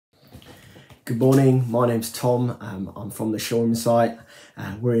Good morning, my name's Tom. I'm from the Shoreham site.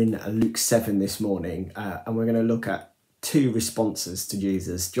 We're in Luke 7 this morning and we're going to look at two responses to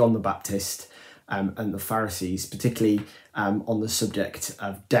Jesus, John the Baptist and the Pharisees, particularly on the subject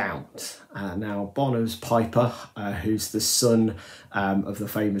of doubt. Now, Barnabas Piper, who's the son of the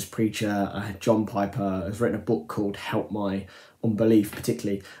famous preacher John Piper, has written a book called Help My Unbelief,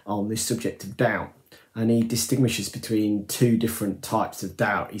 particularly on this subject of doubt. And he distinguishes between two different types of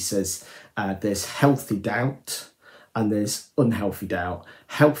doubt. He says there's healthy doubt and there's unhealthy doubt.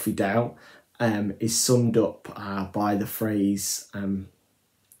 Healthy doubt is summed up by the phrase,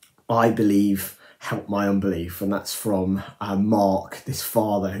 I believe, help my unbelief. And that's from Mark, this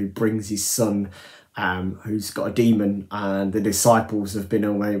father who brings his son who's got a demon, and the disciples have been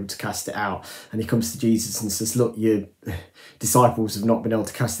unable to cast it out. And he comes to Jesus and says, look, your disciples have not been able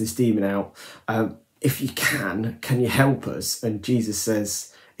to cast this demon out. If you can you help us? And Jesus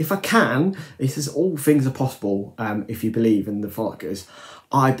says, if I can, he says, all things are possible if you believe. And the father goes,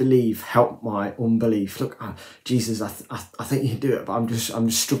 I believe, help my unbelief. Look, Jesus, I think you can do it, but I'm just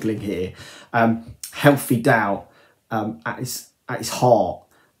struggling here. Healthy doubt at its heart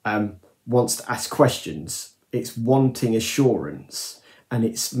wants to ask questions. It's wanting assurance, and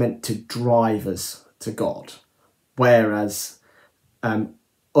it's meant to drive us to God. Whereas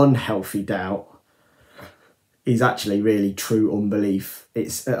unhealthy doubt is actually really true unbelief.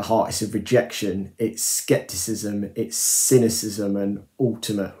 It's at heart, it's a rejection, it's skepticism, it's cynicism and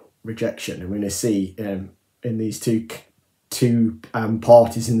ultimate rejection. And we're going to see in these two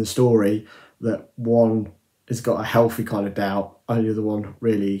parties in the story that one has got a healthy kind of doubt, and the other one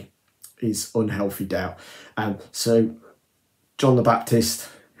really is unhealthy doubt. So John the Baptist,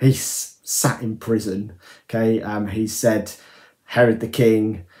 he's sat in prison. Okay, he said, Herod the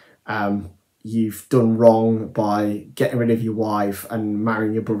king, you've done wrong by getting rid of your wife and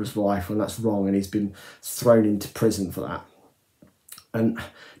marrying your brother's wife, and that's wrong, and he's been thrown into prison for that. And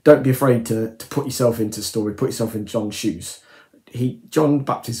don't be afraid to put yourself into the story, put yourself in John's shoes. John the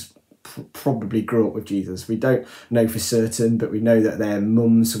Baptist probably grew up with Jesus. We don't know for certain, but we know that their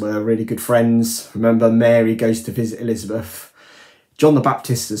mums were really good friends. Remember, Mary goes to visit Elizabeth. John the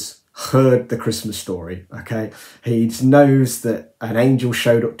Baptist has heard the Christmas story, okay? He knows that an angel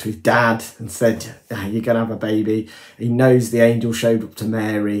showed up to his dad and said, you're going to have a baby. He knows the angel showed up to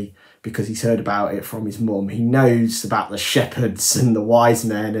Mary because he's heard about it from his mum. He knows about the shepherds and the wise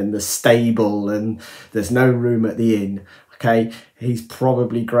men and the stable, and there's no room at the inn, okay? He's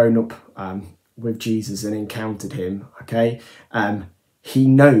probably grown up with Jesus and encountered him, okay? He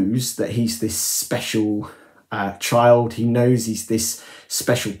knows that he's this special child. He knows he's this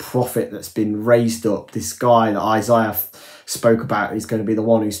special prophet that's been raised up, this guy that Isaiah spoke about is going to be the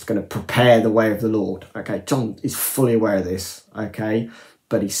one who's going to prepare the way of the Lord. Okay, John is fully aware of this, okay,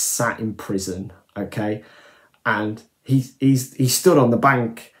 but he's sat in prison, okay, and he stood on the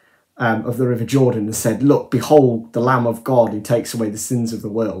bank of the River Jordan and said, look, behold the Lamb of God who takes away the sins of the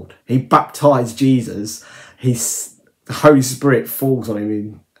world. He baptized Jesus. The Holy Spirit falls on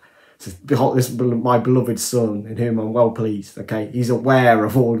him. Says, behold, this is my beloved son in whom I'm well pleased. Okay, he's aware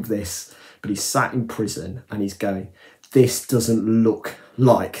of all of this, but he's sat in prison and he's going, this doesn't look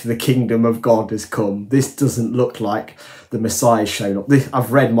like the kingdom of God has come. This doesn't look like the Messiah shown up.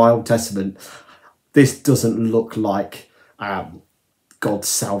 I've read my Old Testament. This doesn't look like God's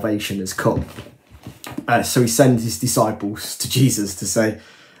salvation has come. So he sends his disciples to Jesus to say,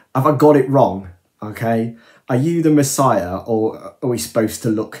 have I got it wrong? Okay, are you the Messiah, or are we supposed to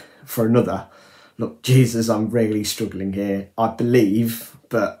look for another? Look, Jesus, I'm really struggling here. I believe,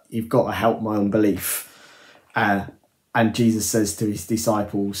 but you've got to help my unbelief. And Jesus says to his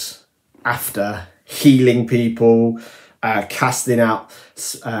disciples, after healing people, casting out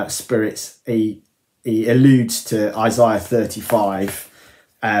spirits, he alludes to Isaiah 35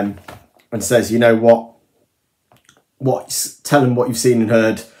 and says, you know what? Tell them what you've seen and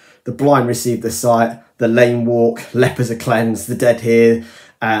heard. The blind receive the sight, the lame walk, lepers are cleansed, the dead hear,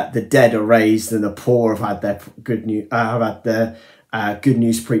 the dead are raised, and the poor have had their good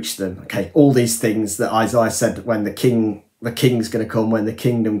news preached to them. Okay, all these things that Isaiah said when the king's going to come, when the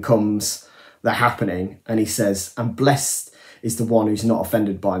kingdom comes, they're happening. And he says, and blessed is the one who's not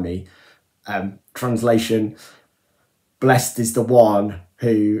offended by me. Translation, blessed is the one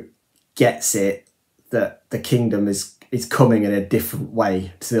who gets it, that the kingdom is coming in a different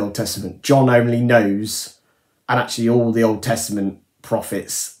way to the Old Testament. John only knows, and actually all the Old Testament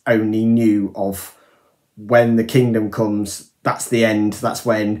prophets only knew of when the kingdom comes, that's the end, that's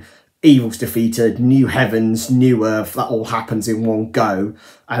when evil's defeated, new heavens, new earth, that all happens in one go.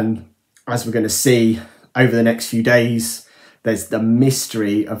 And as we're going to see over the next few days, there's the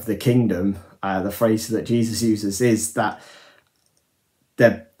mystery of the kingdom the phrase that Jesus uses is that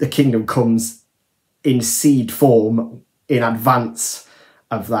the kingdom comes in seed form in advance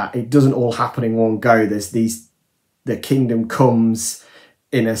of that. It doesn't all happen in one go. The kingdom comes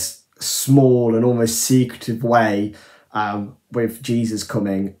in a small and almost secretive way with Jesus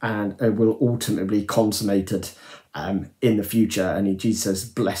coming, and it will ultimately be consummated in the future. And Jesus says,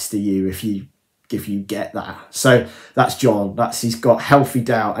 blessed are you if you get that. So that's John. He's got healthy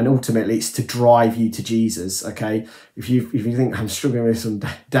doubt, and ultimately it's to drive you to Jesus. Okay, if you think I'm struggling with some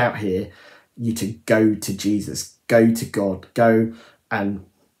doubt here, you to go to Jesus, go to God, go and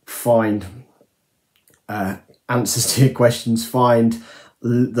find answers to your questions, find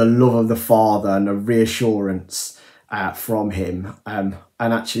the love of the Father and a reassurance from him. And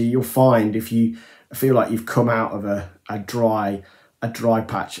actually you'll find, if you feel like you've come out of a dry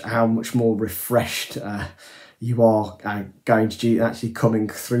patch, how much more refreshed you are going to Jesus, actually coming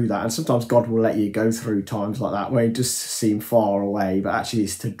through that. And sometimes God will let you go through times like that where it just seem far away, but actually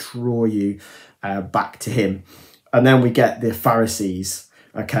it's to draw you back to him. And then we get the Pharisees,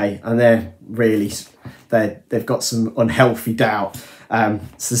 okay, and they've got some unhealthy doubt.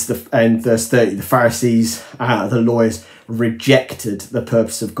 So in verse 30, the Pharisees, the lawyers, rejected the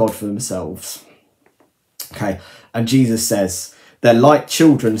purpose of God for themselves. Okay, and Jesus says, they're like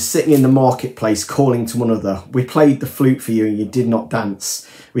children sitting in the marketplace calling to one another. We played the flute for you and you did not dance.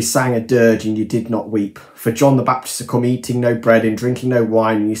 We sang a dirge and you did not weep. For John the Baptist has come eating no bread and drinking no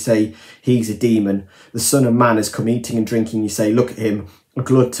wine, and you say he's a demon. The Son of Man has come eating and drinking, and you say, look at him, a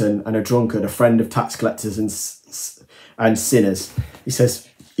glutton and a drunkard, a friend of tax collectors and sinners. He says,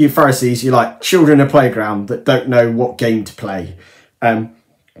 you Pharisees, you're like children in a playground that don't know what game to play.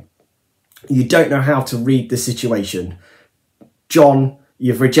 You don't know how to read the situation. John,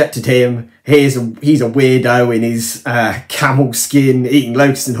 you've rejected him. He's a weirdo in his camel skin, eating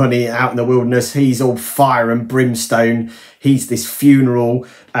locusts and honey out in the wilderness. He's all fire and brimstone. He's this funeral,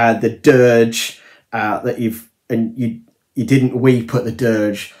 the dirge you didn't weep at the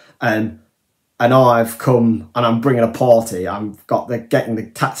dirge, and I've come and I'm bringing a party. I've got getting the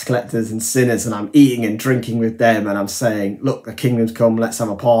tax collectors and sinners, and I'm eating and drinking with them, and I'm saying, look, the kingdom's come, let's have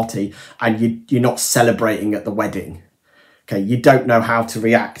a party. And you're not celebrating at the wedding. Okay, you don't know how to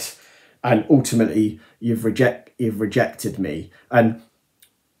react, and ultimately you've rejected me. And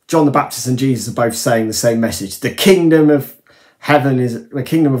John the Baptist and Jesus are both saying the same message. The kingdom of the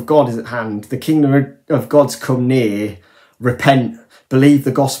kingdom of God is at hand. The kingdom of God's come near. Repent, believe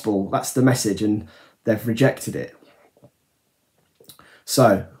the gospel. That's the message, and they've rejected it.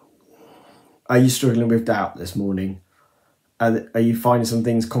 So, are you struggling with doubt this morning? Are you finding some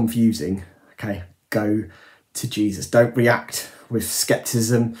things confusing? Okay, go to Jesus. Don't react with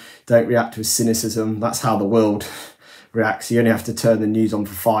skepticism. Don't react with cynicism. That's how the world reacts. You only have to turn the news on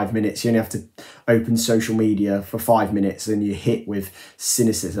for 5 minutes. You only have to open social media for 5 minutes and you're hit with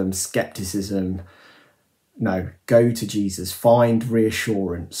cynicism, skepticism. No, go to Jesus. Find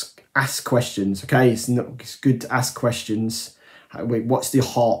reassurance. Ask questions, okay? It's good to ask questions. What's the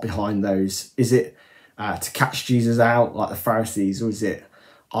heart behind those? Is it to catch Jesus out like the Pharisees, or is it,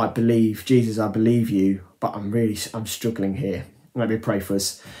 I believe, Jesus, I believe you, but I'm struggling here. Let me pray for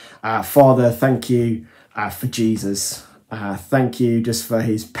us. Father, thank you for Jesus. Thank you just for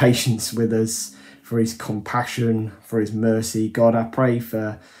his patience with us, for his compassion, for his mercy. God, I pray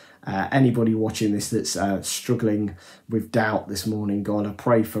for anybody watching this that's struggling with doubt this morning. God, I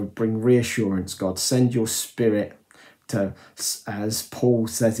pray bring reassurance. God, send your spirit to, as Paul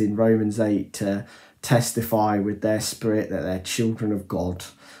says in Romans 8, to testify with their spirit that they're children of God,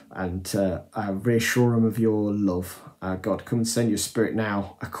 and reassure them of your love. God, come and send your spirit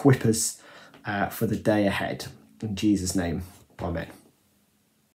now. Equip us for the day ahead. In Jesus' name, amen.